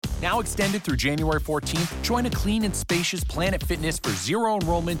Now extended through January 14th, join a clean and spacious Planet Fitness for zero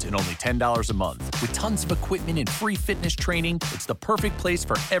enrollment and only $10 a month. With tons of equipment and free fitness training, it's the perfect place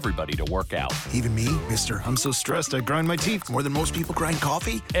for everybody to work out. Even me, mister. I'm so stressed I grind my teeth more than most people grind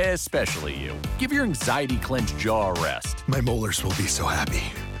coffee. Especially you. Give your anxiety-clenched jaw a rest. My molars will be so happy.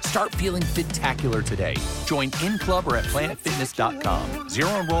 Start feeling fit-tacular today. Join in club or at planetfitness.com. Zero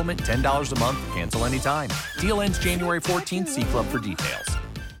enrollment, $10 a month, cancel anytime. Deal ends January 14th. See club for details.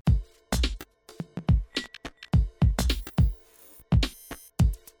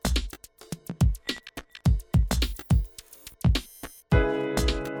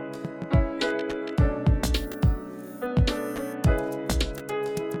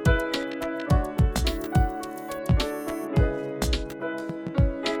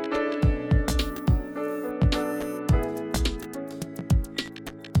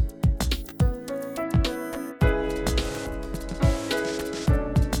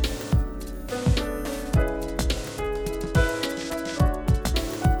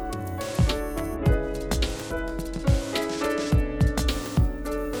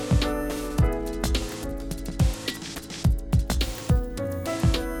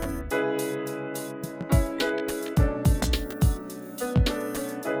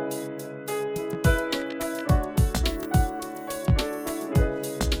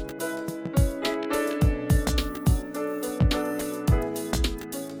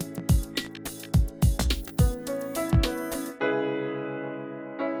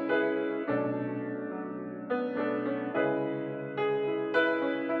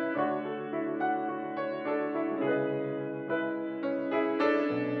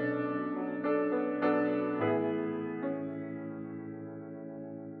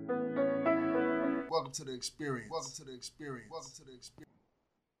 Welcome to the experience. Welcome to the experience. Welcome to the experience.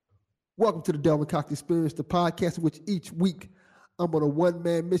 Welcome to the Delvin Cox Experience, the podcast in which each week I'm on a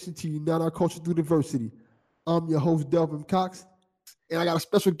one-man mission to unite our culture through diversity. I'm your host, Delvin Cox, and I got a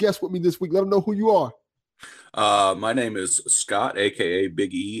special guest with me this week. Let them know who you are. My name is Scott, a.k.a.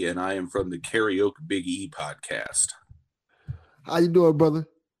 Big E, and I am from the Karaok Big E podcast. How you doing, brother?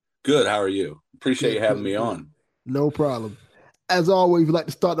 Good. How are you? Appreciate you having me on. No problem. As always, we like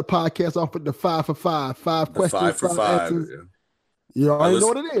to start the podcast off with the 5 for 5. Five questions, 5 for 5. answers. Yeah. You already know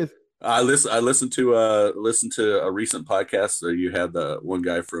what it is. I listened to a recent podcast. So you had the one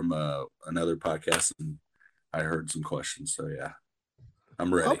guy from another podcast, and I heard some questions. So yeah,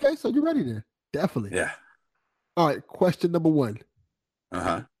 I'm ready. Okay, so you're ready then. Definitely. Yeah. All right, question number 1.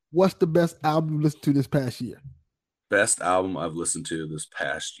 What's the best album you listened to this past year? Best album I've listened to this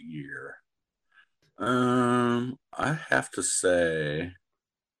past year. I have to say,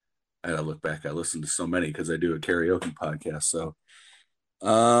 I gotta look back. I listened to so many because I do a karaoke podcast. So,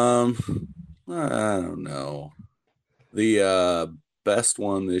 I don't know. The best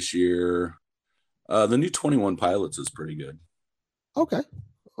one this year, the new 21 Pilots is pretty good. Okay,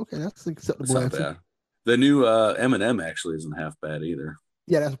 that's an acceptable It's not bad. The new Eminem actually isn't half bad either.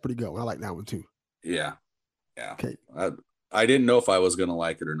 Yeah, that's a pretty good one. I like that one too. Yeah. Okay. I didn't know if I was gonna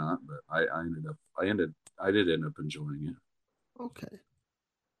like it or not, but I did end up enjoying it. Okay.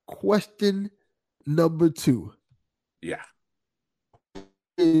 Question number 2. Yeah. Who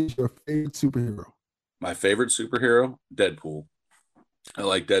is your favorite superhero? My favorite superhero, Deadpool. I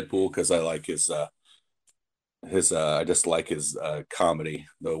like Deadpool because I like his I just like his comedy,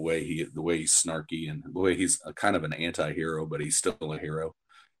 the way he's snarky and the way he's kind of an anti-hero, but he's still a hero.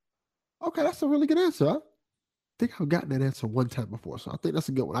 Okay, that's a really good answer. I think I've gotten that answer one time before, so I think that's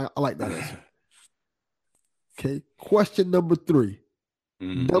a good one. I like that answer. Okay, question number 3.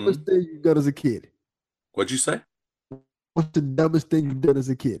 Dumbest thing you've done as a kid. What'd you say? What's the dumbest thing you've done as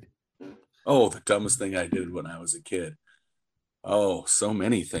a kid? Oh, the dumbest thing I did when I was a kid. Oh, so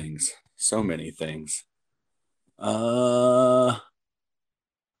many things. So many things. I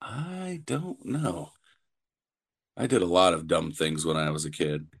don't know. I did a lot of dumb things when I was a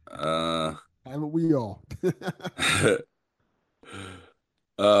kid. Haven't we all?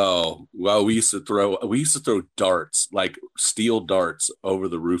 Oh, well, we used to throw darts, like steel darts, over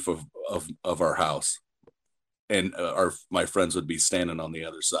the roof of our house, and my friends would be standing on the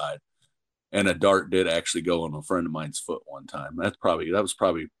other side, and a dart did actually go on a friend of mine's foot one time. That was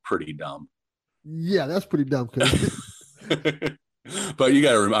probably pretty dumb. Yeah, that's pretty dumb. But you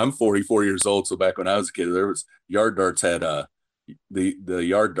got to remember, I'm 44 years old, so back when I was a kid, there was yard darts had the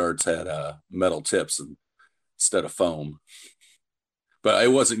yard darts had metal tips instead of foam. But it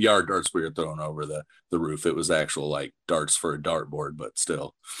wasn't yard darts we were throwing over the roof. It was actual like darts for a dartboard, but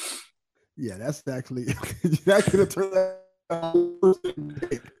still. Yeah, that's actually that could have turned out.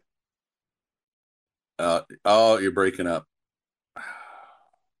 Oh, you're breaking up.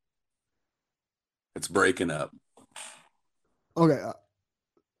 It's breaking up. Okay.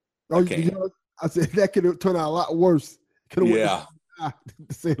 I can't. I said that could have turned out a lot worse. Yeah. To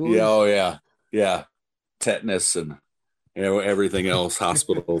say the Yeah. least. Oh, yeah. Yeah. Tetanus and everything else,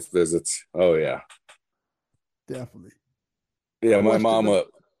 hospital visits. Oh, yeah. Definitely. Yeah. My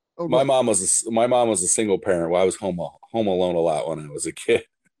Question mom was a single parent. Well, I was home alone a lot when I was a kid.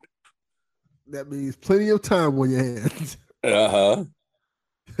 That means plenty of time on your hands. Uh-huh.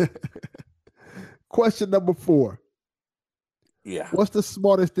 Question number 4. Yeah. What's the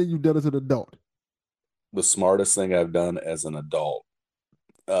smartest thing you've done as an adult? The smartest thing I've done as an adult.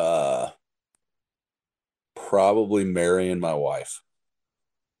 Probably marrying my wife.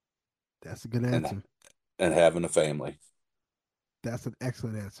 That's a good answer. And having a family. That's an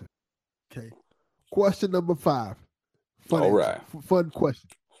excellent answer. Okay. Question number 5. All right. Fun question.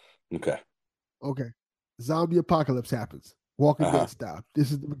 Okay. Zombie apocalypse happens. Walking Dead style.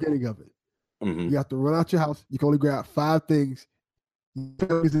 This is the beginning of it. Mm-hmm. You have to run out your house. You can only grab 5 things. Your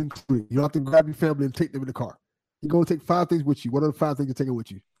family's included. You don't have to grab your family and take them in the car. You're going to take 5 things with you. What are the 5 things you're taking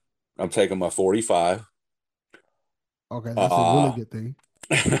with you? I'm taking my 45. Okay, that's a really good thing.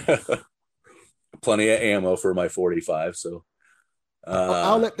 Plenty of ammo for my 45. So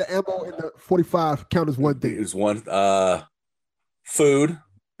I'll let the ammo in the 45 count as one thing. Is one food.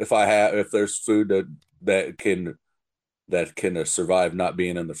 If there's food that can survive not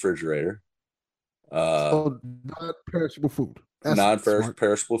being in the refrigerator. So non-perishable food.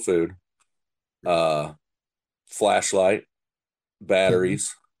 Non-perishable food. Flashlight,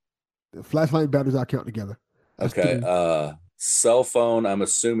 batteries. The flashlight and batteries I count together. That's okay. 3. Cell phone, I'm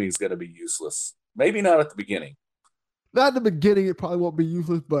assuming is going to be useless. Maybe not at the beginning. Not at the beginning, it probably won't be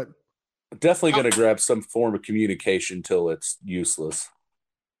useless, but definitely going to grab some form of communication till it's useless.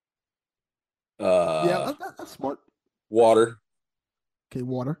 Yeah, that's smart. Water. Okay,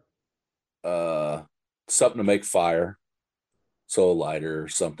 water. Something to make fire. So a lighter or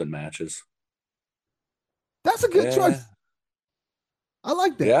something matches. That's a good choice. I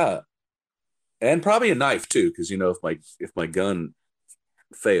like that. Yeah. And probably a knife too, because if my gun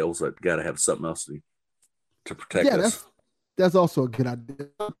fails, I've got to have something else to protect us. That's also a good idea.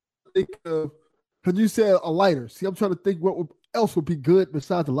 Because you said a lighter. See, I'm trying to think what else would be good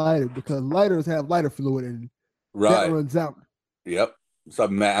besides a lighter, because lighters have lighter fluid and that runs out. Yep. So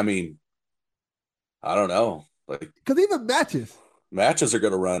I mean, I don't know, because even matches are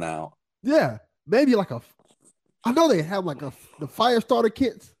going to run out. Yeah, maybe I know they have the fire starter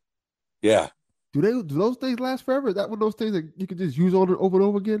kits. Yeah. Do those things last forever? Is that one of those things that you can just use over and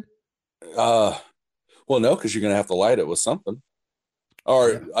over again? Well, no, because you're gonna have to light it with something, or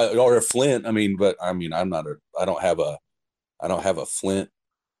a flint. I don't have a flint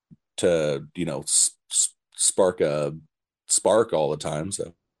to spark all the time.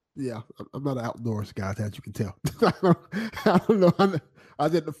 So yeah, I'm not an outdoors guy, as you can tell. I don't know. I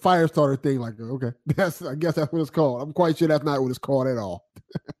did the fire starter thing. Okay, I guess that's what it's called. I'm quite sure that's not what it's called at all.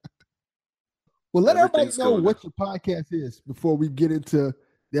 Well, let everybody know what your podcast is before we get into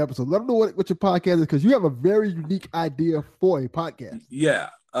the episode. Let them know what your podcast is, because you have a very unique idea for a podcast. Yeah.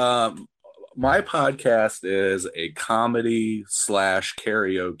 My podcast is a comedy /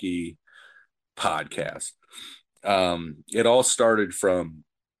 karaoke podcast. It all started from,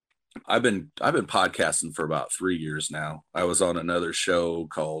 I've been podcasting for about 3 years now. I was on another show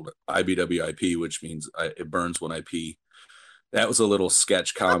called IBWIP, which means it burns when I pee. That was a little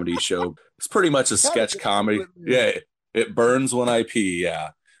sketch comedy show. It's pretty much a sketch comedy. Yeah, it burns when I pee. Yeah,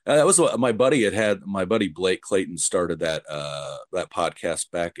 that was what my buddy had. My buddy Blake Clayton started that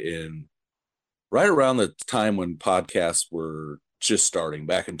podcast back in right around the time when podcasts were just starting,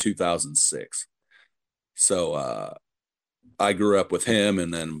 back in 2006. So I grew up with him,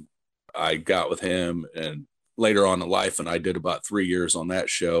 and then I got with him, and later on in life, and I did about 3 years on that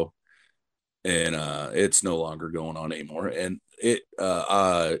show. And it's no longer going on anymore. And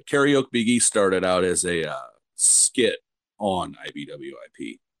Karaoke Biggie started out as a skit on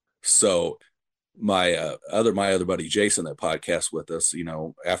IBWIP. So my other buddy Jason that podcast with us,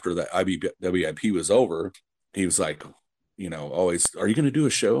 after the IBWIP was over, he was like, always, are you going to do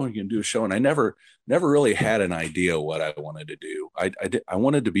a show? Are you going to do a show? And I never really had an idea what I wanted to do. I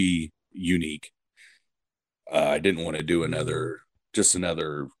wanted to be unique. I didn't want to do another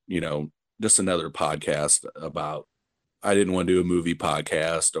podcast about, I didn't want to do a movie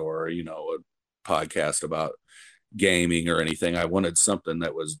podcast or, a podcast about gaming or anything. I wanted something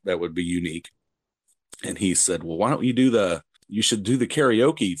that would be unique. And he said, well, why don't you should do the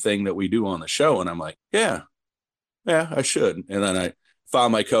karaoke thing that we do on the show. And I'm like, yeah, I should. And then I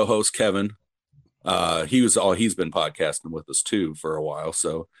found my co-host, Kevin, He's been podcasting with us too for a while,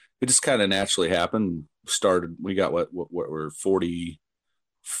 so it just kind of naturally happened. We got what we're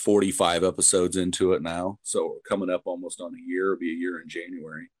 45 episodes into it now, so we're coming up almost on a year. It'll be a year in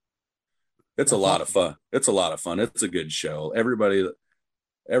January. It's a lot of fun. It's a lot of fun. It's a good show. Everybody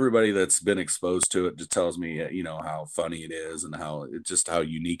that's been exposed to it just tells me, how funny it is and how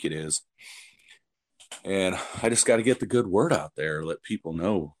unique it is. And I just got to get the good word out there, let people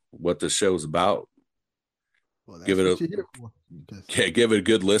know what this show's about. Well, that's give it what you're here for. give it a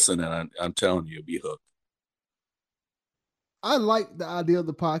good listen, and I'm telling you, you'll be hooked. I like the idea of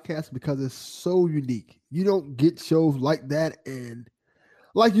the podcast because it's so unique. You don't get shows like that, and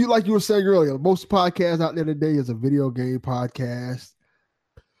like you were saying earlier, most podcasts out there today is a video game podcast,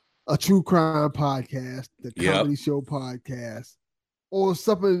 a true crime podcast, the comedy show podcast, or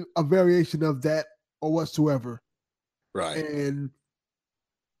something, a variation of that or whatsoever. Right. And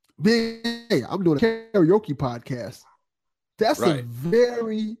I'm doing a karaoke podcast. That's a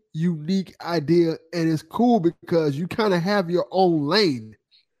very unique idea, and it's cool because you kind of have your own lane.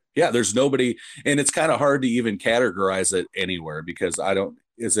 Yeah, there's nobody, and it's kind of hard to even categorize it anywhere because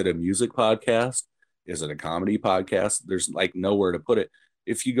is it a music podcast? Is it a comedy podcast? There's like nowhere to put it.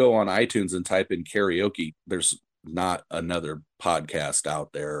 If you go on iTunes and type in karaoke, there's not another podcast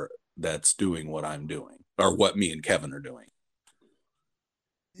out there that's doing what I'm doing or what me and Kevin are doing.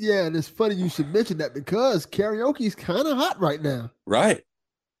 Yeah, and it's funny you should mention that because karaoke is kind of hot right now. Right.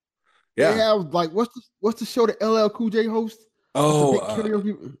 Yeah. They have like what's the show that LL Cool J hosts? LL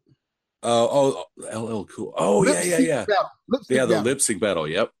Cool. Oh, yeah. The lip sync battle.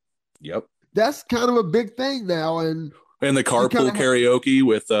 Yep. That's kind of a big thing now, and the carpool karaoke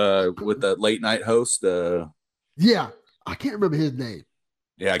with the late night host. Yeah, I can't remember his name.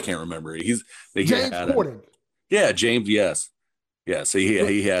 Yeah, I can't remember. James Corden. Yeah, James. Yes. Yeah, so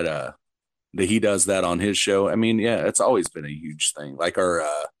he had he does that on his show. I mean, yeah, it's always been a huge thing. Like our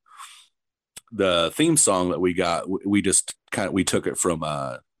the theme song that we got, we just we took it from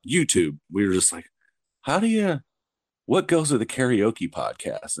YouTube. We were just like, what goes with the karaoke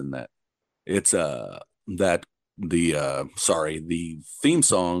podcast? And that it's the theme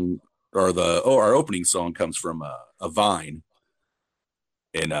song our opening song comes from a Vine,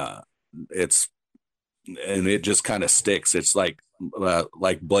 and it just kind of sticks. It's like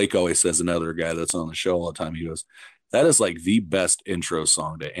Blake always says, another guy that's on the show all the time, he goes, that is like the best intro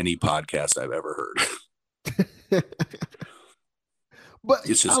song to any podcast I've ever heard. But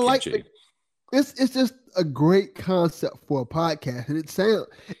it's just catchy. It's just a great concept for a podcast, and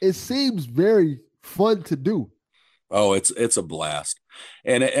it seems very fun to do. Oh, it's a blast.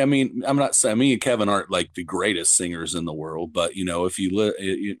 And I mean, I'm not saying me and Kevin aren't like the greatest singers in the world, but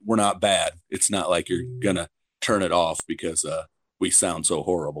if we're not bad. It's not like you're gonna turn it off because we sound so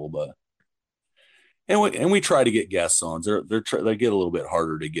horrible. But and we try to get guests on. They get a little bit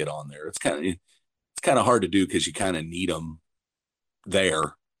harder to get on there. It's kind of hard to do because you kind of need them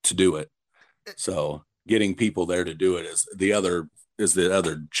there to do it. So getting people there to do it is the other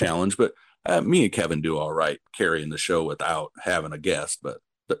challenge. But me and Kevin do all right carrying the show without having a guest, but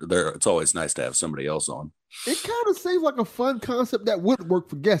it's always nice to have somebody else on. It kind of seems like a fun concept that would work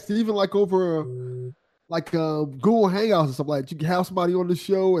for guests, even like over Google Hangouts or something like that. You can have somebody on the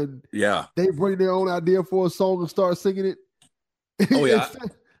show and they bring their own idea for a song and start singing it. Oh yeah.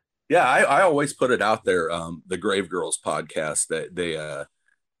 Yeah, I always put it out there. The Grave Girls podcast that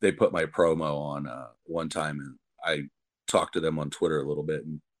they put my promo on one time, and I talked to them on Twitter a little bit,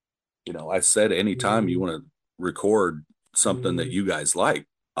 and I said anytime you want to record something that you guys like,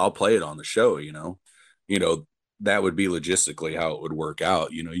 I'll play it on the show. That would be logistically how it would work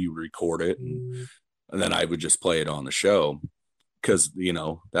out. You record it, and then I would just play it on the show because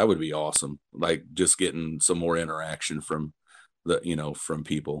that would be awesome. Like just getting some more interaction from from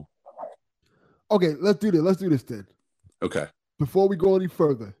people. Okay, let's do this. Let's do this then. Okay. Before we go any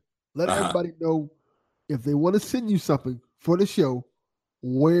further, let everybody know if they want to send you something for the show,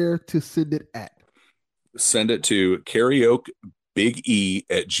 where to send it at. Send it to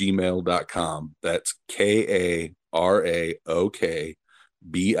karaokebige@gmail.com. That's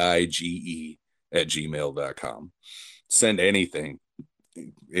KARAOKBIGE@gmail.com. Send anything.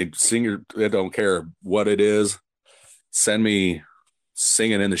 I don't care what it is. Send me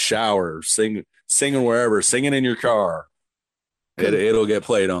singing in the shower, singing wherever, singing in your car. It'll get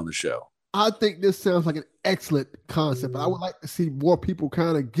played on the show. I think this sounds like an excellent concept. I would like to see more people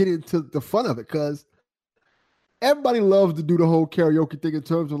kind of get into the fun of it because everybody loves to do the whole karaoke thing in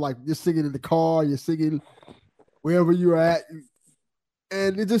terms of like you're singing in the car, you're singing wherever you're at.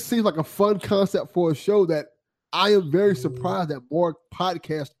 And it just seems like a fun concept for a show that I am very surprised that more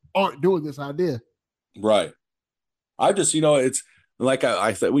podcasts aren't doing this idea. Right. I just, it's like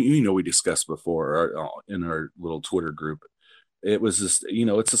I thought we discussed before in our little Twitter group. It was just,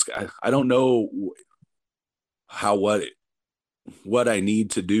 it's just I don't know how what I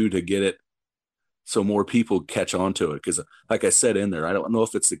need to do to get it so more people catch on to it. Because like I said in there, I don't know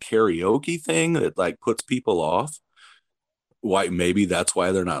if it's the karaoke thing that like puts people off. Why maybe that's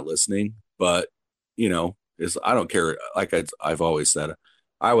why they're not listening. But is I don't care. Like I've always said,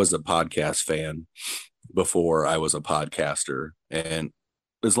 I was a podcast fan before I was a podcaster, and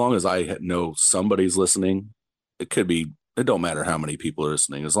as long as I know somebody's listening, it don't matter how many people are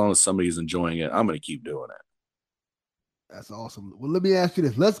listening. As long as somebody's enjoying it, I'm going to keep doing it. That's awesome. Well, let me ask you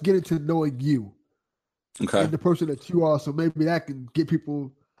this. Let's get into knowing you. Okay. And the person that you are, so maybe that can give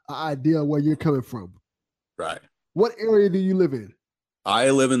people an idea of where you're coming from. Right. What area do you live in? I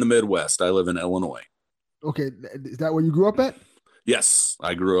live in the Midwest. I live in Illinois. Okay. Is that where you grew up at? Yes.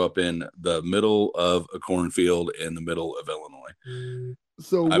 I grew up in the middle of a cornfield in the middle of Illinois.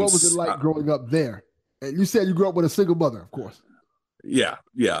 So what was it like growing up there? And you said you grew up with a single mother, of course. Yeah.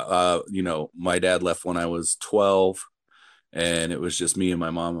 Yeah. My dad left when I was 12, and it was just me and my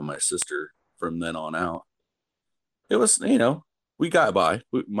mom and my sister from then on out. It was, we got by.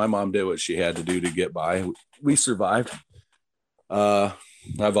 My mom did what she had to do to get by. We survived. I've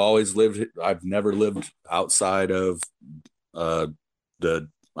never lived outside of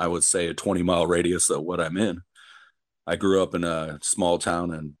I would say a 20-mile radius of what I'm in. I grew up in a small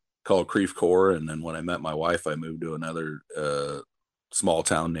town called Creve Coeur, and then when I met my wife, I moved to another small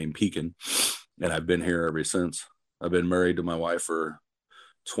town named Pekin, and I've been here ever since. I've been married to my wife for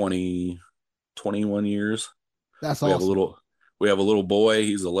 21 years. That's awesome. We have a little boy.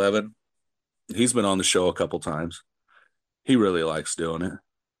 He's 11. He's been on the show a couple times. He really likes doing it.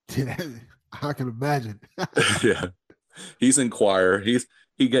 Yeah, I can imagine. Yeah, he's in choir. He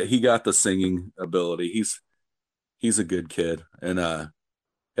got the singing ability. He's a good kid, and yeah,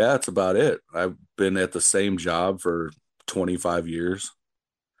 that's about it. I've been at the same job for 25 years.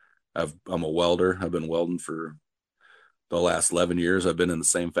 I'm a welder. I've been welding for the last 11 years. I've been in the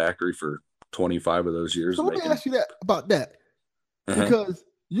same factory for 25 of those years. So let me ask you about that. Because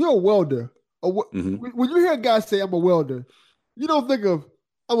you're a welder. When you hear a guy say, I'm a welder, you don't think of,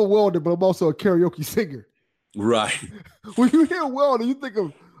 I'm a welder, but I'm also a karaoke singer. Right. When you hear welder, you think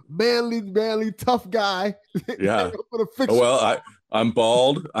of manly, tough guy. Yeah. Well, I'm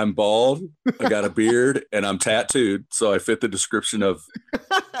bald. I got a beard, and I'm tattooed, so I fit the description of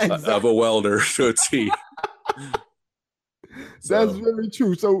exactly. Of a welder to a T. That's very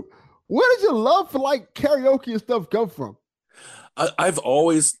true. So where did your love for like karaoke and stuff come from? I've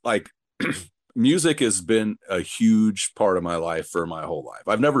always music has been a huge part of my life for my whole life.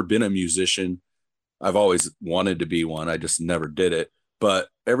 I've never been a musician. I've always wanted to be one. I just never did it. But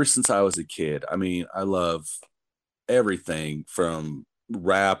ever since I was a kid, I mean, I love everything from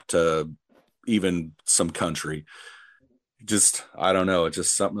rap to even some country. Just, I don't know. It's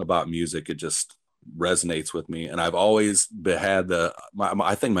just something about music. It just resonates with me. And I've always had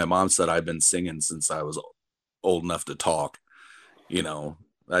I think my mom said I've been singing since I was old enough to talk.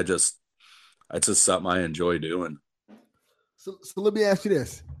 It's just something I enjoy doing. So let me ask you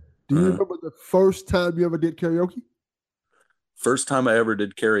this. Do you remember the first time you ever did karaoke? First time I ever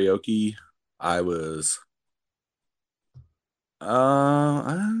did karaoke, I was, it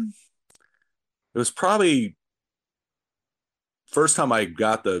was probably first time I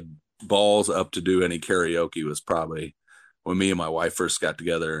got the balls up to do any karaoke was probably when me and my wife first got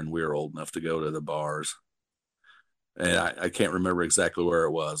together and we were old enough to go to the bars. And I can't remember exactly where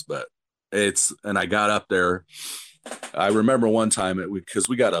it was, but and I got up there. I remember one time because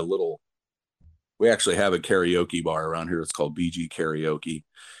we actually have a karaoke bar around here. It's called BG Karaoke.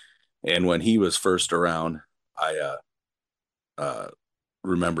 And when he was first around, I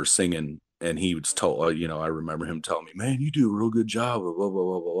remember singing, and he was told, I remember him telling me, man, you do a real good job, blah, blah,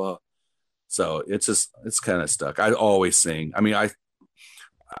 blah, blah, blah. So it's kind of stuck. I always sing. I mean,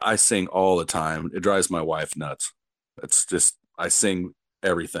 I sing all the time. It drives my wife nuts. It's just, I sing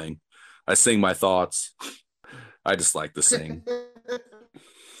everything. I sing my thoughts. I just like to sing.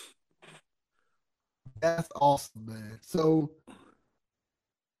 That's awesome, man. So,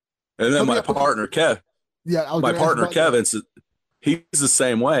 and then my partner, Kev. Yeah, my partner, Kevin, he's the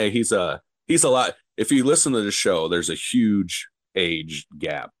same way. He's a lot. If you listen to the show, there's a huge age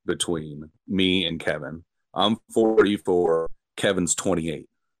gap between me and Kevin. I'm 44. Kevin's 28.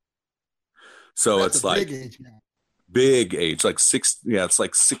 So that's it's like big age, like it's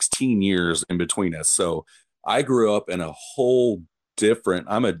like 16 years in between us. So I grew up in a whole different,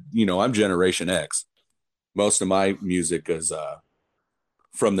 I'm Generation X. Most of my music is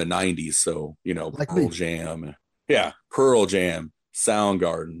from the 90s. So, Like Pearl me. Jam. Yeah, Pearl Jam,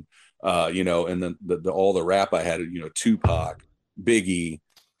 Soundgarden, and then all the rap I had, Tupac, Biggie,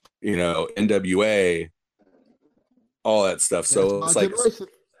 NWA, all that stuff. That's So my it's like, generation.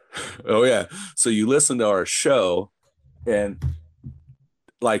 oh yeah. So you listen to our show, and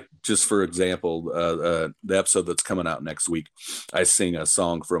like, just for example, the episode that's coming out next week, I sing a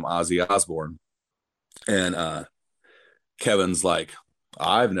song from Ozzy Osbourne, and Kevin's like,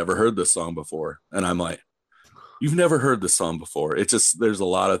 I've never heard this song before. And I'm like, you've never heard this song before. It's just, there's a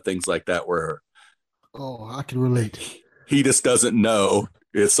lot of things like that where I can relate. he just doesn't know.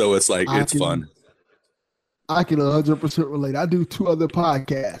 So it's like, it's fun. I can 100% relate. I do 2 other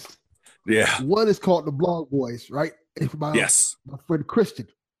podcasts. Yeah. One is called The Blog Boys, right? It's my friend Christian.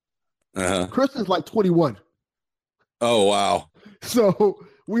 Christian's like 21. Oh, wow. So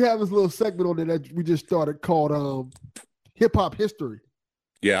we have this little segment on there that we just started called Hip Hop History.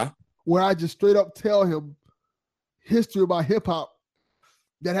 Yeah. Where I just straight up tell him history about hip hop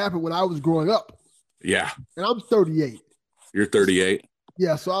that happened when I was growing up. Yeah. And I'm 38. You're 38.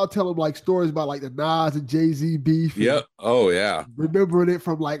 Yeah, so I'll tell him like stories about like the Nas and Jay-Z beef. Yep. Oh yeah. Remembering it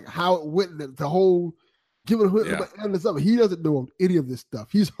from like how it went, the whole giving him stuff. He doesn't know any of this stuff.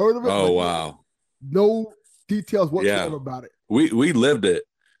 He's heard of it. Oh wow. No details whatsoever about it. We lived it.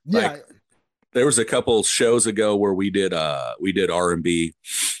 Yeah. Like, there was a couple shows ago where we did R&B,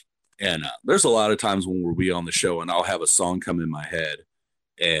 and there's a lot of times when we'll be on the show and I'll have a song come in my head,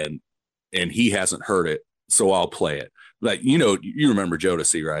 and he hasn't heard it, so I'll play it. Like, you remember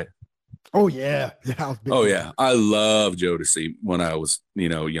Jodeci, right? Oh yeah. Oh yeah. I love Jodeci when I was,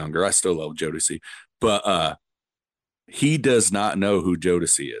 younger. I still love Jodeci, but he does not know who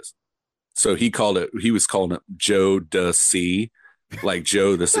Jodeci is. So he was calling it Jodeci, like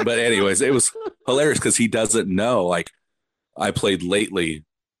Joe this. But anyways, it was hilarious because he doesn't know. Like, I played Lately.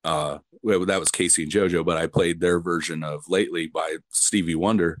 That was Casey and JoJo, but I played their version of Lately by Stevie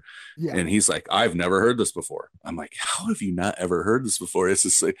Wonder. Yeah. And he's like, I've never heard this before. I'm like, how have you not ever heard this before?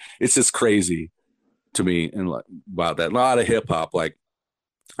 It's just crazy to me. And like, about that, a lot of hip hop, like,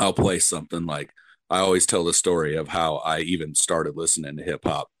 I'll play something. Like, I always tell the story of how I even started listening to hip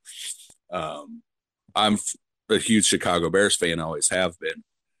hop. I'm a huge Chicago Bears fan, always have been.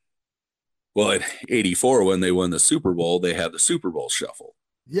 Well, in '84, when they won the Super Bowl, they had the Super Bowl shuffle.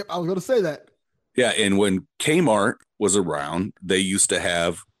 Yep, I was going to say that. Yeah, and when Kmart was around, they used to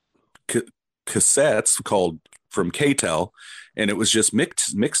have cassettes called from K-Tel, and it was just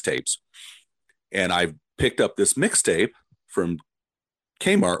mixtapes. And I picked up this mixtape from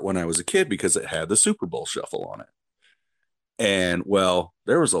Kmart when I was a kid because it had the Super Bowl shuffle on it. And, well,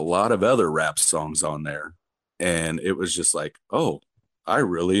 there was a lot of other rap songs on there. And it was just like, oh, I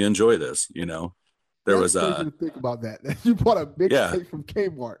really enjoy this, There was to think about that. You bought a mixtape from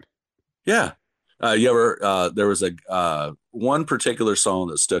Kmart. Yeah. There was a one particular song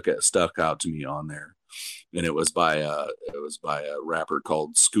that stuck out to me on there, and it was by a rapper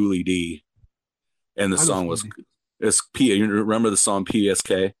called Schoolie D, and the song was You remember the song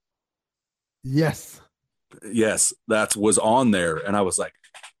PSK? Yes, that was on there, and I was like,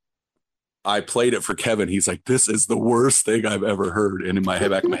 I played it for Kevin. He's like, this is the worst thing I've ever heard. And in my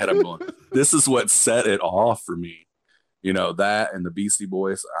back of my head, I'm going, this is what set it off for me. That and the Beastie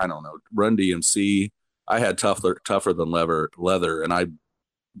Boys. I don't know. Run DMC. I had tougher than leather, and I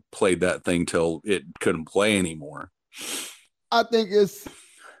played that thing till it couldn't play anymore. I think it's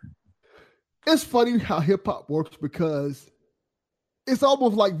funny how hip hop works because it's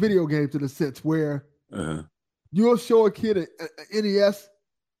almost like video games in a sense where you'll show a kid an NES.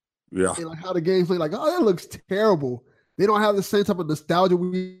 Yeah. And like how the games play, like, oh, that looks terrible. They don't have the same type of nostalgia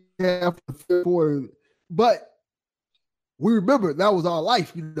we have for, but we remember that was our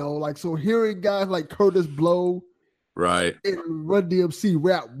life, like, so hearing guys like Curtis Blow, right, and Run DMC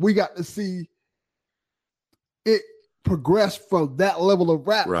rap, we got to see it progress from that level of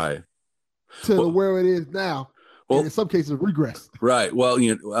rap right to where it is now. Well, and in some cases regress. Right. Well,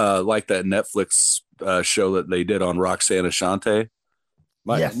 like that Netflix show that they did on Roxanne Ashante.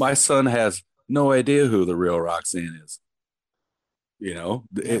 My son has no idea who the real Roxanne is.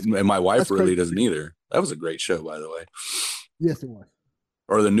 And my wife really doesn't either. That was a great show, by the way. Yes, it was.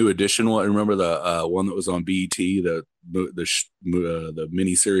 Or the New Edition one. Remember the one that was on BET, the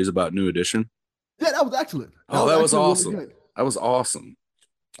mini series about New Edition? Yeah, that was excellent. That was awesome. Really, that was awesome.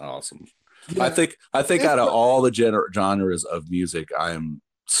 Awesome. Yeah. I think out of all the genres of music, I am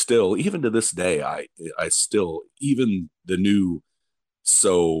still, even to this day, I still, even the new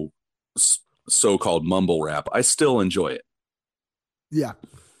so-called mumble rap, I still enjoy it. Yeah,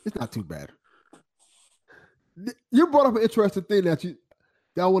 it's not too bad. You brought up an interesting thing that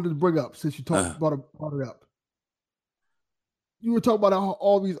that I wanted to bring up since you brought it up. You were talking about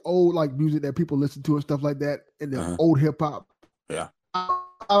all these old like music that people listen to and stuff like that, and the old hip hop. Yeah.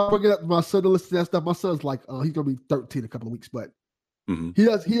 I bring it up to my son to listen to that stuff. My son's like, he's gonna be 13 in a couple of weeks, but he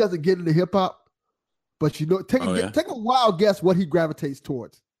doesn't get into hip hop. But take a wild guess what he gravitates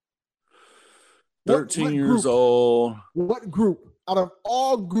towards. 13 years old. What group out of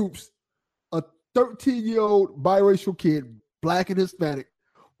all groups, a 13-year-old biracial kid, black and Hispanic,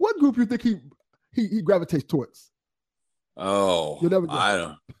 what group you think he gravitates towards? Oh, I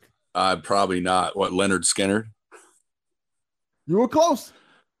don't. I'm probably not. What, Leonard Skinner? You were close.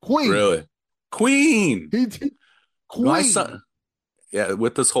 Queen. Really? Queen. Queen. My son. Yeah,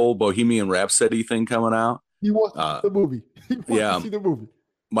 with this whole Bohemian Rhapsody thing coming out. He wants to see the movie. He wants to see the movie.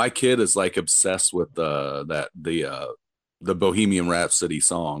 My kid is like obsessed with the Bohemian Rhapsody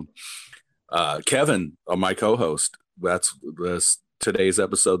song. Kevin, my co-host, that's today's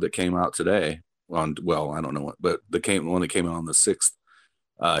episode that came out today. I don't know what, but one that came out on the 6th.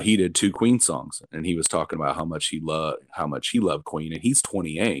 He did 2 Queen songs, and he was talking about how much he loved Queen, and he's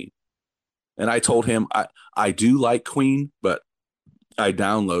 28. And I told him I do like Queen, but I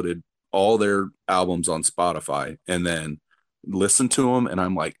downloaded all their albums on Spotify and then listened to them, and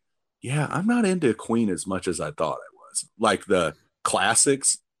I'm like, yeah, I'm not into Queen as much as I thought I was. Like the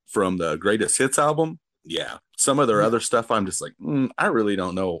classics from the Greatest Hits album, yeah. Some of their other stuff, I'm just like, I really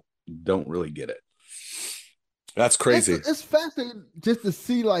don't know, don't really get it. That's crazy. It's fascinating just to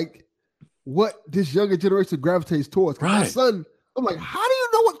see like what this younger generation gravitates towards. Right. My son, I'm like, how do you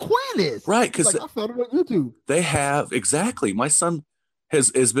know what Queen is? Right, because I found it on YouTube. They have, exactly. My son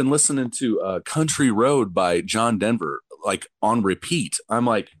has been listening to Country Road by John Denver, like on repeat. I'm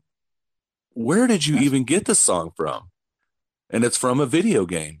like, where did you even get this song from? And it's from a video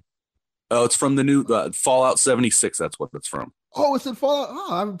game. Oh, it's from the new Fallout 76. That's what it's from. Oh, it's in Fallout. Oh,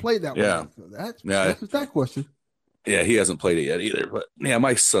 I haven't played that one. Yeah. So that's that question. Yeah, he hasn't played it yet either. But yeah,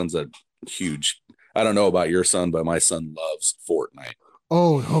 my son's a huge, I don't know about your son, but my son loves Fortnite.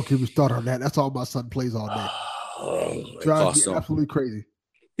 Oh, okay, we start on that. That's all my son plays all day. Drives me absolutely crazy.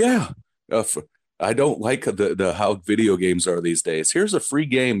 Yeah. I don't like the how video games are these days. Here's a free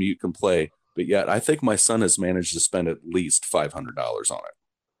game you can play, but yet I think my son has managed to spend at least $500 on it.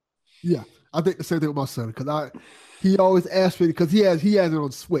 Yeah, I think the same thing with my son because he always asks me because he has it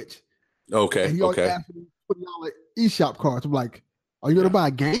on Switch. Okay. And he always asks me to put it on like eShop cards. I'm like, are you gonna buy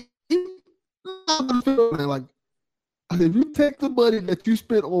a game? Like, if you take the money that you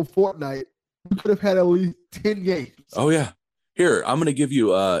spent on Fortnite, you could have had at least 10 games. Oh yeah. Here, I'm going to give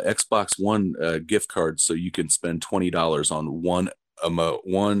you a Xbox One gift card so you can spend $20 on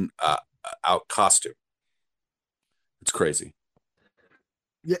one out costume. It's crazy.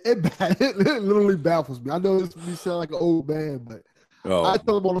 Yeah, it literally baffles me. I know this may sound like an old man, but I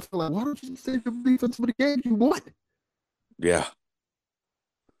tell him all the time, like, why don't you save your money for some of the games you want? Yeah.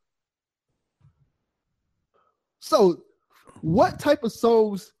 So, what type of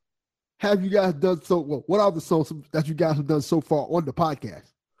songs have you guys done what are the songs that you guys have done so far on the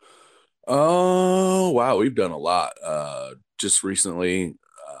podcast? Oh, wow. We've done a lot. Just recently,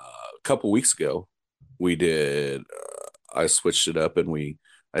 a couple weeks ago, we did, I switched it up and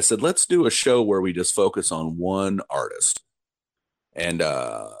I said, let's do a show where we just focus on one artist. And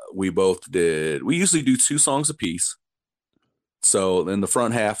we usually do 2 songs a piece. So in the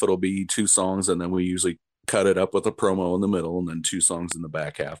front half, it'll be 2 songs. And then we usually cut it up with a promo in the middle and then 2 songs in the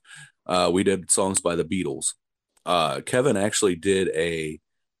back half. We did songs by the Beatles. Kevin actually did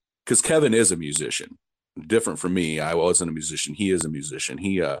because Kevin is a musician, different from me. I wasn't a musician. He is a musician.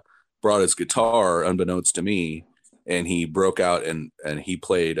 He brought his guitar unbeknownst to me, and he broke out and he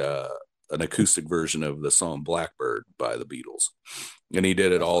played an acoustic version of the song Blackbird by the Beatles. And he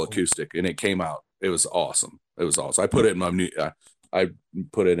did it all acoustic, and it came out. It was awesome. It was awesome. I put it in I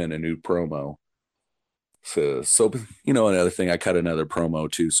put it in a new promo. So another thing, I cut another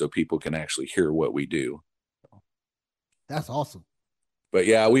promo too, so people can actually hear what we do. That's awesome. But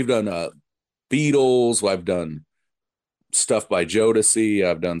yeah, we've done Beatles. I've done stuff by Jodeci.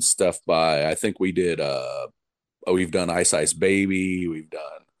 I've done stuff by, I think we did, we've done Ice Ice Baby. We've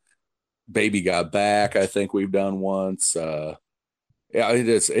done Baby Got Back. I think we've done once. Yeah,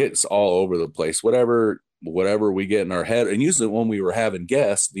 it's all over the place. Whatever we get in our head. And usually when we were having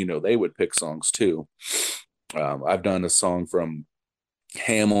guests, they would pick songs too. I've done a song from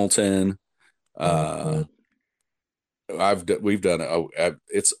Hamilton. We've done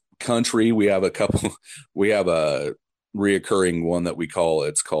it's country. We have a reoccurring one that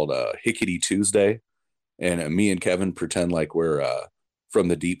it's called Hickety Tuesday. And me and Kevin pretend like we're from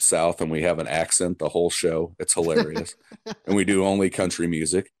the deep South, and we have an accent the whole show. It's hilarious. And we do only country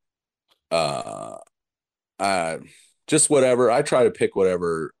music. Just whatever. I try to pick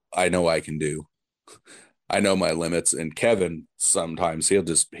whatever I know I can do. I know my limits. And Kevin, sometimes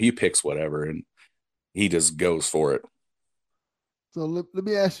he picks whatever and he just goes for it. So let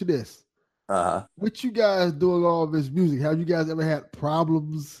me ask you this. With you guys doing all this music, have you guys ever had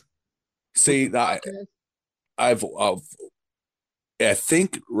problems? See, I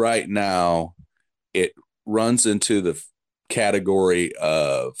think right now it runs into the category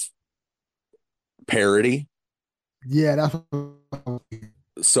of parody. Yeah, that's.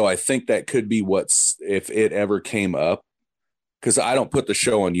 So I think that could be if it ever came up, because I don't put the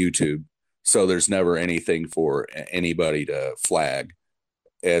show on YouTube, so there's never anything for anybody to flag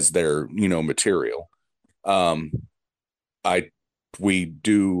as their material. We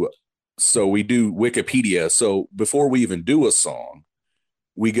do Wikipedia. So before we even do a song,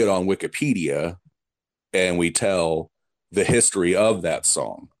 we get on Wikipedia and we tell the history of that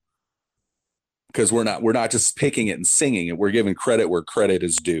song. Because we're not just picking it and singing it. We're giving credit where credit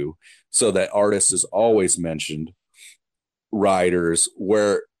is due. So that artist is always mentioned. Writers,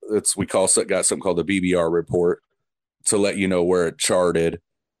 where got something called the BBR report to let you know where it charted,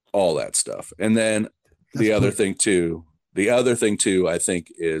 all that stuff. And then the other thing too, I think,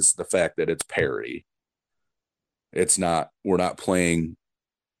 is the fact that it's parody. We're not playing,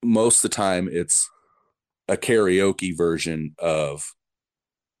 most of the time it's a karaoke version of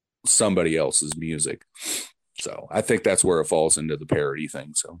somebody else's music. So I think that's where it falls into the parody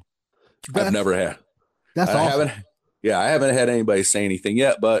thing. So I've never had. That's awesome. I haven't had anybody say anything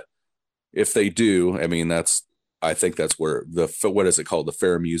yet, but if they do, I mean, I think that's where what is it called? The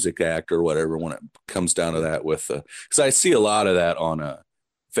Fair Music Act or whatever, when it comes down to that because I see a lot of that on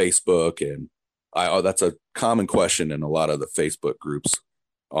Facebook, and that's a common question in a lot of the Facebook groups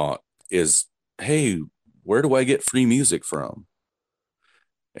is, hey, where do I get free music from?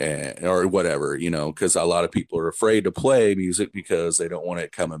 Or whatever, because a lot of people are afraid to play music because they don't want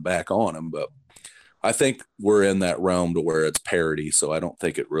it coming back on them. But I think we're in that realm to where it's parody, so I don't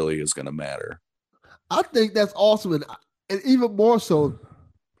think it really is going to matter. I think that's awesome, and even more so,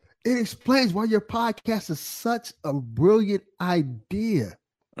 it explains why your podcast is such a brilliant idea.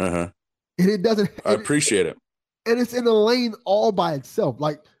 And it doesn't. I appreciate it. And it's in a lane all by itself.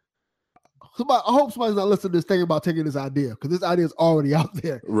 Like, I hope somebody's not listening to this thinking about taking this idea, because this idea is already out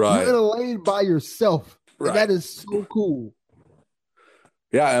there. Right. You're in a lane by yourself. Right. And that is so cool.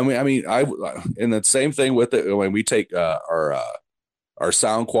 Yeah, I mean, and the same thing with it. When we take our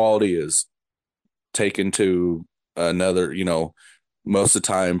sound quality is taken to another. Most of the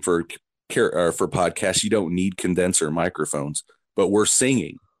time for podcasts, you don't need condenser microphones, but we're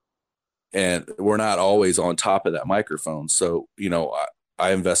singing, and we're not always on top of that microphone. So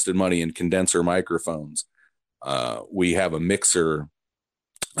I invested money in condenser microphones. We have a mixer.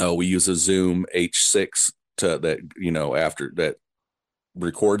 We use a Zoom H6 after that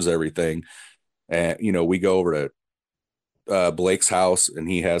records everything. And, we go over to Blake's house, and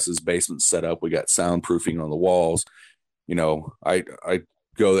he has his basement set up. We got soundproofing on the walls. I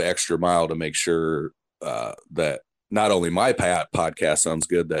go the extra mile to make sure that not only my podcast sounds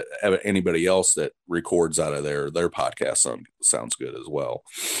good, that anybody else that records out of their podcast sounds good as well.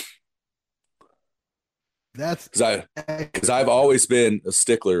 That's because I've always been a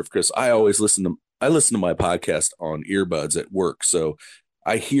stickler, because I listen to my podcast on earbuds at work, so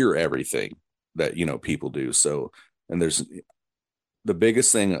I hear everything that people do. So, and there's the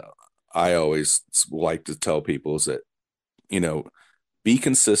biggest thing I always like to tell people is that be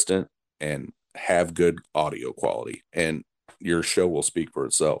consistent and have good audio quality, and your show will speak for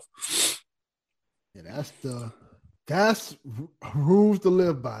itself. Yeah, that's rules to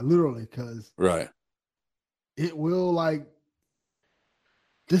live by, literally, because right, it will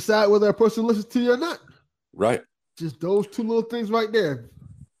decide whether a person listens to you or not. Right. Just those two little things right there.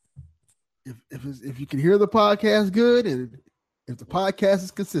 If you can hear the podcast good, and if the podcast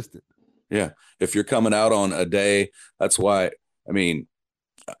is consistent. Yeah. If you're coming out on a day, that's why, I mean,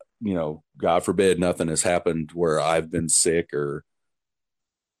 God forbid nothing has happened where I've been sick or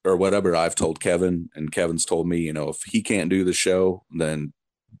whatever. I've told Kevin, and Kevin's told me, if he can't do the show, then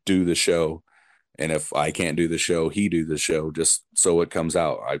do the show. And if I can't do the show, he do the show, just so it comes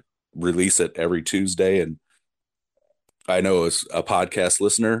out. I release it every Tuesday. And I know as a podcast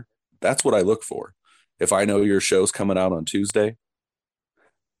listener, that's what I look for. If I know your show's coming out on Tuesday,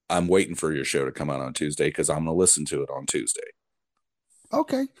 I'm waiting for your show to come out on Tuesday, because I'm going to listen to it on Tuesday.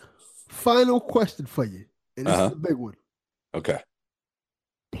 Okay. Final question for you. And this is a big one. Okay.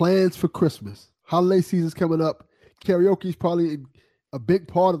 Plans for Christmas. Holiday season's coming up. Karaoke's probably a big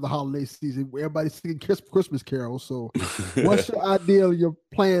part of the holiday season where everybody's singing Christmas carols. So, what's your idea of your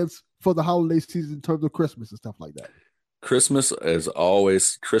plans for the holiday season in terms of Christmas and stuff like that? Christmas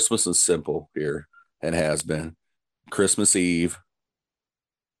is simple here and has been. Christmas Eve,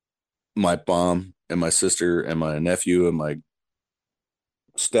 my mom and my sister and my nephew and my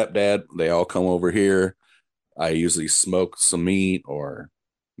stepdad, they all come over here. I usually smoke some meat or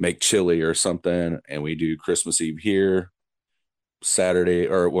make chili or something, and we do Christmas Eve here. Saturday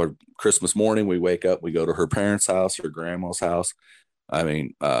or Christmas morning, we wake up, we go to her parents' house, her grandma's house. I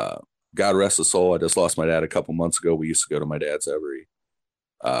mean, God rest his soul. I just lost my dad a couple months ago. We used to go to my dad's every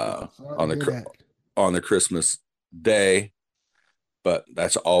on the Christmas day, but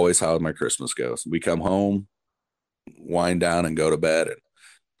that's always how my Christmas goes. We come home, wind down, and go to bed, and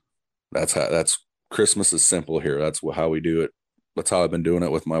that's Christmas is simple here. That's how we do it. That's how I've been doing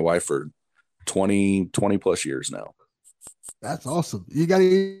it with my wife for 20 plus years now. That's awesome. You got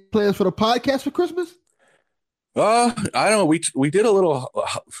any plans for the podcast for Christmas? I don't know. We did a little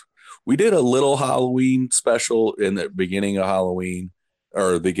Halloween special in the beginning of Halloween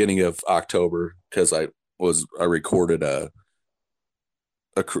or beginning of October because I recorded a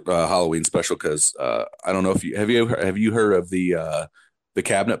Halloween special because I don't know if you have you heard of the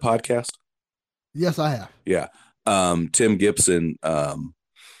Cabinet podcast? Yes, I have. Yeah. Tim Gibson,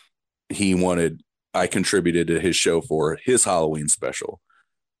 I contributed to his show for his Halloween special.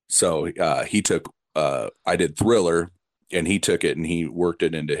 So he took, I did Thriller, and he took it and he worked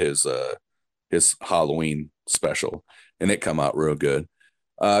it into his Halloween special, and it come out real good.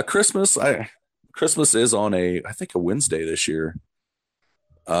 Christmas is on I think a Wednesday this year.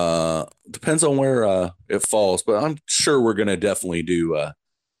 Depends on where it falls, but I'm sure we're gonna definitely do.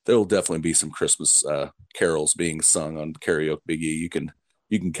 There'll definitely be some Christmas carols being sung on Karaok Big E.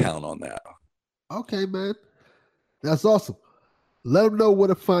 You can count on that. Okay, man. That's awesome. Let them know where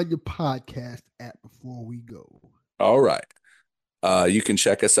to find your podcast at before we go. All right. You can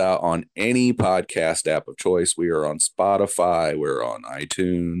check us out on any podcast app of choice. We are on Spotify. We're on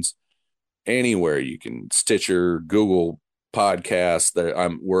iTunes. Anywhere you can, Stitcher, Google Podcasts.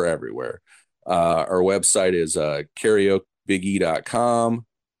 We're everywhere. Our website is karaokebige.com.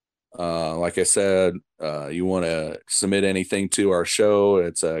 Like I said, you want to submit anything to our show,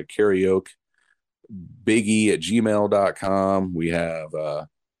 it's karaokebiggie@gmail.com. We have a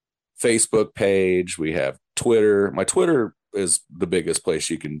Facebook page. We have Twitter. My Twitter is the biggest place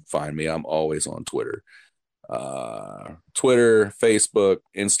you can find me. I'm always on Twitter. Twitter, Facebook,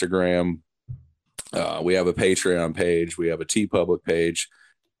 Instagram. We have a Patreon page. We have a TeePublic page.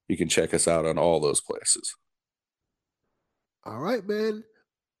 You can check us out on all those places. All right, man.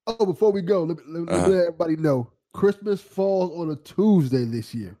 Oh, before we go, let me let everybody know. Christmas falls on a Tuesday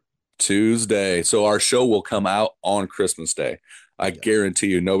this year. Tuesday. So our show will come out on Christmas Day. I guarantee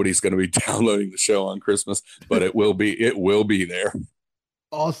you nobody's going to be downloading the show on Christmas, but it will be there.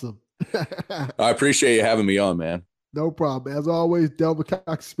 Awesome. I appreciate you having me on, man. No problem. As always, Delvin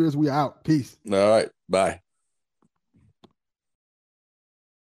Cox Experience, we out. Peace. All right. Bye.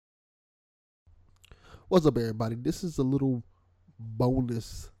 What's up, everybody? This is a little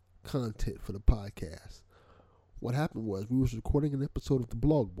bonus content for the podcast. What happened was we was recording an episode of the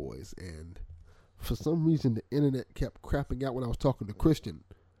Blog Boys, and for some reason the internet kept crapping out when I was talking to Christian,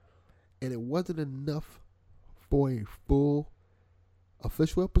 and it wasn't enough for a full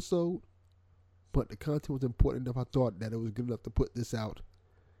official episode, but the content was important enough. I thought that it was good enough to put this out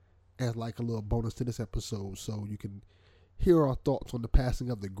as like a little bonus to this episode, so you can hear our thoughts on the passing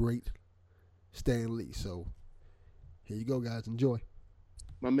of the great Stan Lee. So here you go, guys. Enjoy.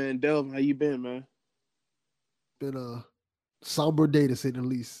 My man Delvin, how you been, man? Been a somber day, to say the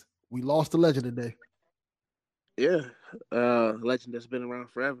least. We lost a legend today. Yeah, legend that's been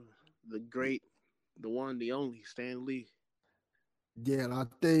around forever. The great, the one, the only, Stan Lee. Yeah, and I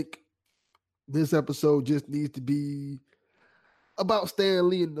think this episode just needs to be about Stan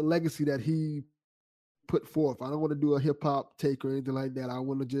Lee and the legacy that he put forth. I don't want to do a hip-hop take or anything like that. I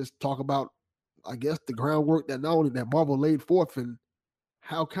want to just talk about, I guess, the groundwork that not only that Marvel laid forth and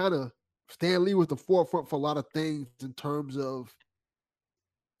how kind of Stan Lee was the forefront for a lot of things in terms of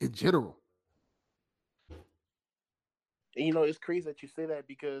in general. And you know, it's crazy that you say that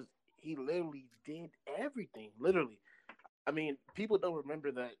because he literally did everything. Literally. I mean, people don't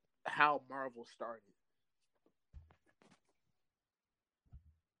remember that how Marvel started.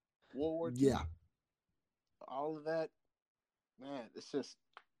 World War II. Yeah. All of that, man, it's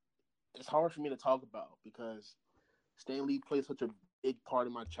hard for me to talk about because Stan Lee played such a big part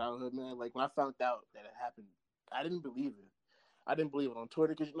in my childhood, man. Like, when I found out that it happened, I didn't believe it. I didn't believe it on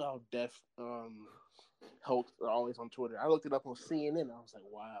Twitter because you know how deaf hosts are always on Twitter. I looked it up on CNN. I was like,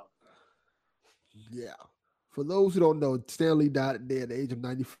 wow. Yeah. For those who don't know, Stan Lee died at the age of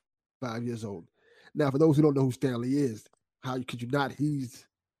 95 years old. Now, for those who don't know who Stan Lee is, how could you not? He's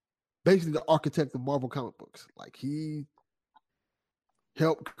basically the architect of Marvel comic books. Like, he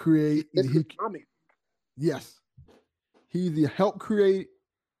helped create. Yes. He either helped create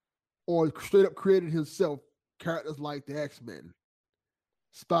or straight up created himself characters like the X-Men,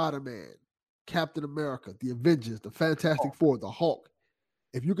 Spider-Man, Captain America, the Avengers, the Fantastic Four, the Hulk.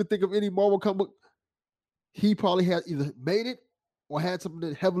 If you could think of any Marvel comic book, he probably had either made it or had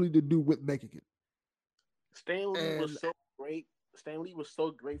something heavily to do with making it. Stan Lee was so great. Stan Lee was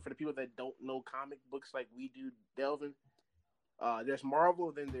so great for the people that don't know comic books like we do, Delvin. There's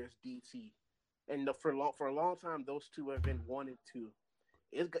Marvel, then there's DC. And for a long time, those two have been 1 and 2.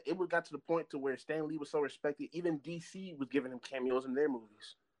 It got to the point to where Stan Lee was so respected, even DC was giving him cameos in their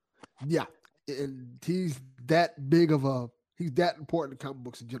movies. Yeah, and he's that important in comic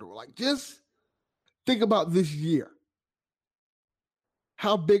books in general. Like, just think about this year.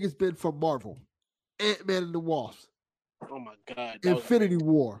 How big it's been for Marvel. Ant-Man and the Wasp. Oh my God. Infinity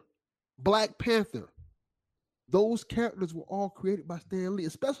War. Black Panther. Those characters were all created by Stan Lee,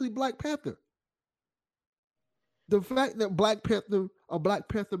 especially Black Panther. The fact that a Black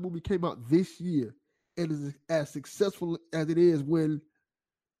Panther movie came out this year and is as successful as it is, when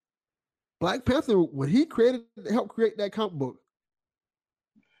Black Panther, when he helped create that comic book.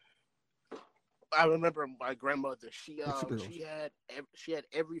 I remember my grandmother. She had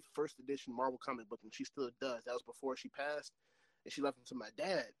every first edition Marvel comic book, and she still does. That was before she passed, and she left them to my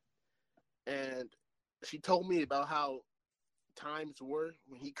dad. And she told me about how times were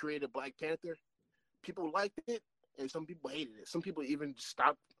when he created Black Panther. People liked it, and some people hated it. Some people even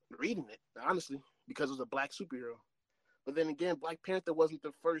stopped reading it, honestly, because it was a black superhero. But then again, Black Panther wasn't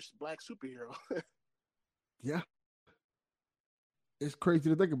the first black superhero. Yeah. It's crazy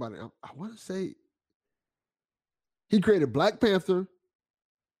to think about it. I want to say he created Black Panther,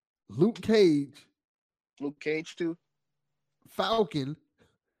 Luke Cage too, Falcon.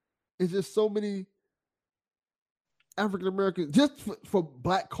 It's just so many African Americans, just for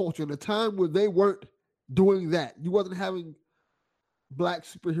black culture, in a time where they weren't doing that. You wasn't having black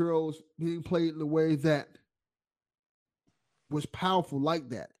superheroes being played in a way that was powerful like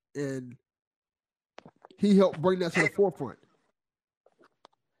that. And he helped bring that to the forefront.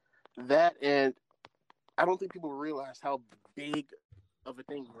 That, and I don't think people realize how big of a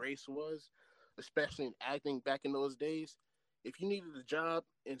thing race was, especially in acting back in those days. If you needed a job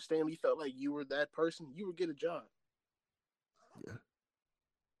and Stan Lee felt like you were that person, you would get a job. Yeah.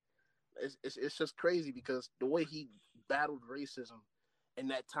 It's just crazy because the way he battled racism in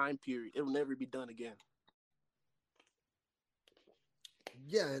that time period, it will never be done again.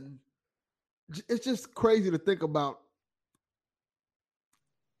 Yeah, and it's just crazy to think about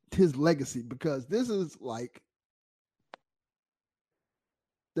his legacy, because this is like,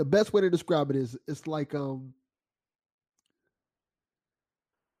 the best way to describe it is, it's like one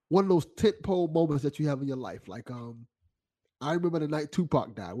of those tentpole moments that you have in your life. Like I remember the night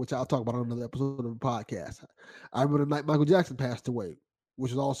Tupac died, which I'll talk about on another episode of the podcast. I remember the night Michael Jackson passed away,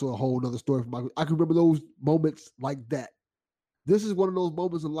 which is also a whole other story for Michael. I can remember those moments like that. This is one of those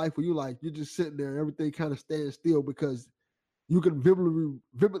moments in life where you're just sitting there and everything kind of stands still, because you can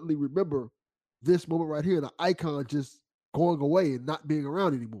vividly remember this moment right here, the icon just going away and not being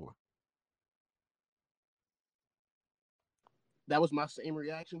around anymore. That was my same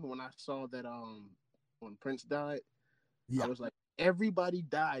reaction when I saw that when Prince died. Yeah. I was like, everybody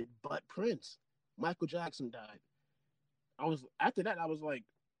died but Prince. Michael Jackson died. After that I was like,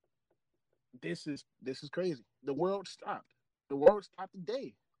 this is crazy. The world stopped. The world stopped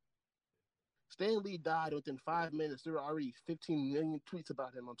today. Stan Lee died within 5 minutes. There were already 15 million tweets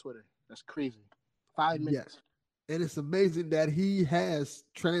about him on Twitter. That's crazy. 5 minutes. Yeah. And it's amazing that he has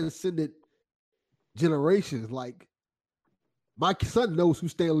transcended generations. Like, my son knows who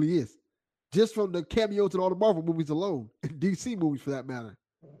Stan Lee is, just from the cameos in all the Marvel movies alone, and DC movies for that matter.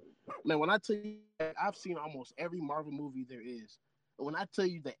 Man, when I tell you, I've seen almost every Marvel movie there is. When I tell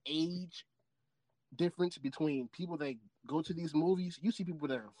you the age difference between people that go to these movies, you see people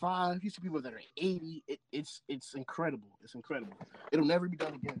that are 5, you see people that are 80. It's incredible. It's incredible. It'll never be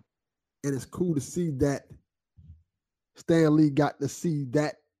done again. And it's cool to see that Stan Lee got to see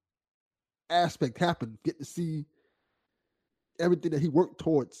that aspect happen, get to see everything that he worked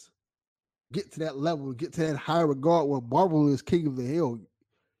towards, get to that level, get to that high regard where Marvel is king of the hill.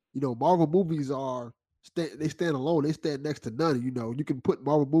 You know, Marvel movies they stand alone. They stand next to none. You know, you can put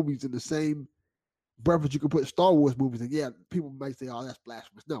Marvel movies in the same breath as you can put Star Wars movies. And yeah, people might say, oh, that's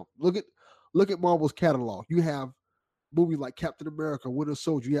blasphemous. No, look at Look at Marvel's catalog. You have movies like Captain America, Winter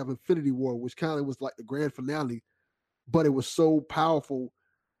Soldier. You have Infinity War, which kind of was like the grand finale, but it was so powerful.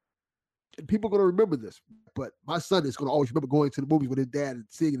 And people are going to remember this. But my son is going to always remember going to the movies with his dad and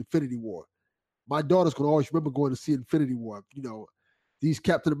seeing Infinity War. My daughter's going to always remember going to see Infinity War. You know, these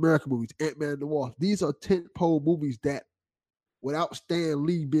Captain America movies, Ant-Man and the Wasp. These are tentpole movies that, without Stan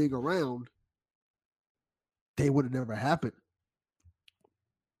Lee being around, they would have never happened.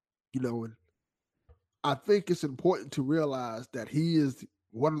 You know, and I think it's important to realize that he is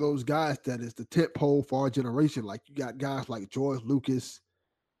one of those guys that is the tentpole for our generation. Like, you got guys like George Lucas,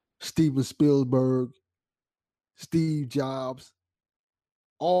 Steven Spielberg, Steve Jobs,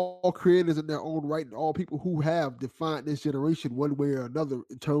 all creators in their own right, and all people who have defined this generation one way or another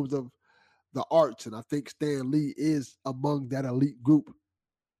in terms of the arts. And I think Stan Lee is among that elite group.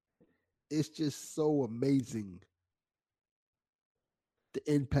 It's just so amazing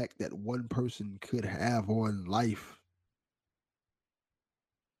the impact that one person could have on life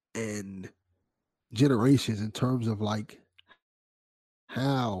and generations in terms of like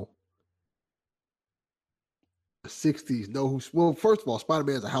how the 60s know who. Well, first of all,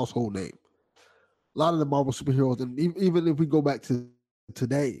 Spider-Man is a household name. A lot of the Marvel superheroes, and even if we go back to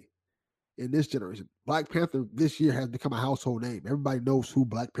today in this generation, Black Panther this year has become a household name. Everybody knows who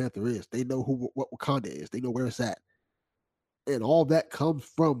Black Panther is. They know what Wakanda is. They know where it's at. And all that comes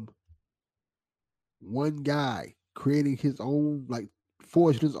from one guy creating his own, like,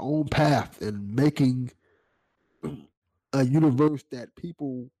 forging his own path and making a universe that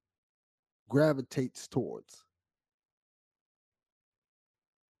people gravitates towards.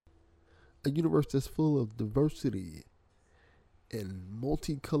 A universe that's full of diversity and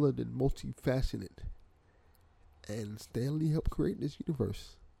multicolored and multifaceted. And Stan Lee helped create this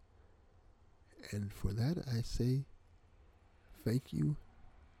universe. And for that, I say thank you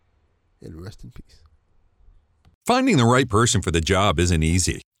and rest in peace. Finding the right person for the job isn't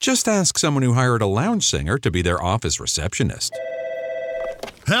easy. Just ask someone who hired a lounge singer to be their office receptionist.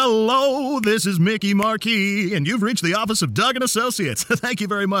 Hello, this is Mickey Marquis, and you've reached the office of Doug & Associates. Thank you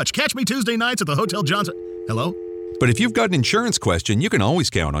very much. Catch me Tuesday nights at the Hotel Johnson. Hello? But if you've got an insurance question, you can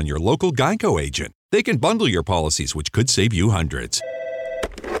always count on your local Geico agent. They can bundle your policies, which could save you hundreds.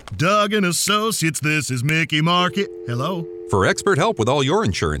 Doug & Associates, this is Mickey Marquis. Hello? For expert help with all your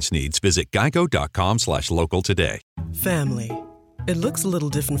insurance needs, visit geico.com/local today. Family. It looks a little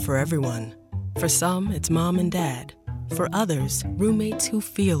different for everyone. For some, it's mom and dad. For others, roommates who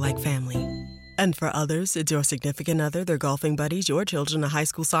feel like family. And for others, it's your significant other, their golfing buddies, your children, a high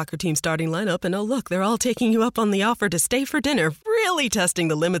school soccer team starting lineup, and oh look, they're all taking you up on the offer to stay for dinner, really testing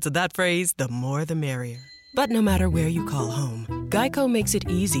the limits of that phrase, the more the merrier. But no matter where you call home, Geico makes it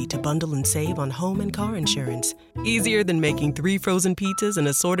easy to bundle and save on home and car insurance. Easier than making 3 frozen pizzas and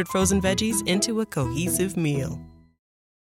assorted frozen veggies into a cohesive meal.